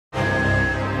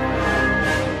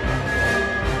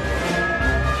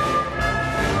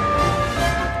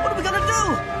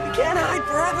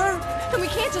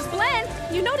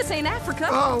You know this ain't Africa.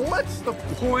 Oh, what's the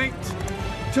point?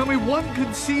 Tell me one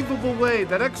conceivable way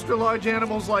that extra-large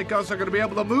animals like us are going to be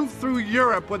able to move through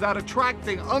Europe without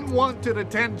attracting unwanted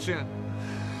attention.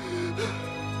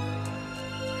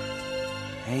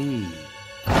 Hey.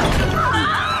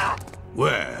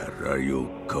 Where are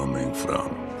you coming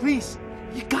from? Please,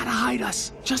 you gotta hide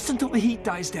us, just until the heat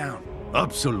dies down.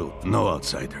 Absolute, no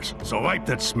outsiders. So wipe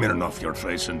that smear off your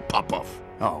face and pop off.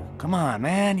 Oh, come on,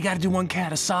 man. You gotta do one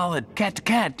cat a solid. Cat to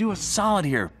cat, do a solid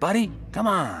here, buddy. Come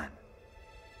on.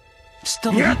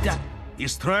 Still the heat die.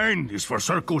 This train is for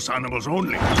circus animals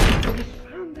only.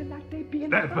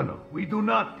 Stefano, we do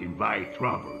not invite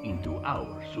trouble into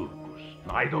our circus.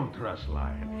 I don't trust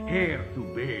lions. Hair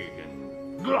too big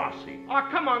and glossy. Oh,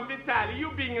 come on, Vitaly,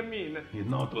 you being a mean. He's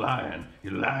not lion.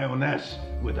 He's lioness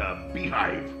with a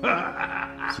beehive.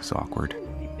 This is awkward.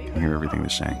 I can hear everything they're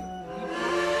saying.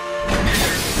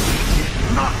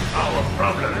 Not our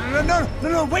problem.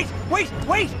 No, wait!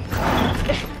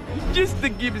 Just to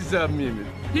give us a minute.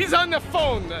 He's on the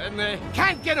phone and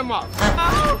can't get him off.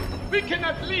 Oh, we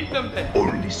cannot leave them there.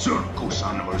 Only circus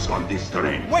animals on this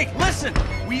train. Wait, listen!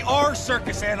 We are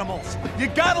circus animals. You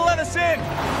gotta let us in!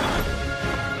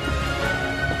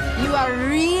 You are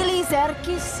really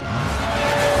Circus?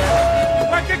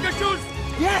 I take the shoes.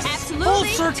 Yes! Absolutely. Full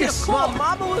circus! Cool. My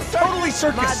mama was circus. Totally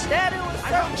circus! My daddy was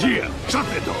Circus. Gia, shut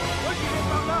the door.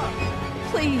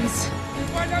 Please.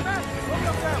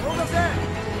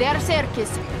 They're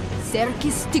Circus.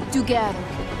 Circus stick together.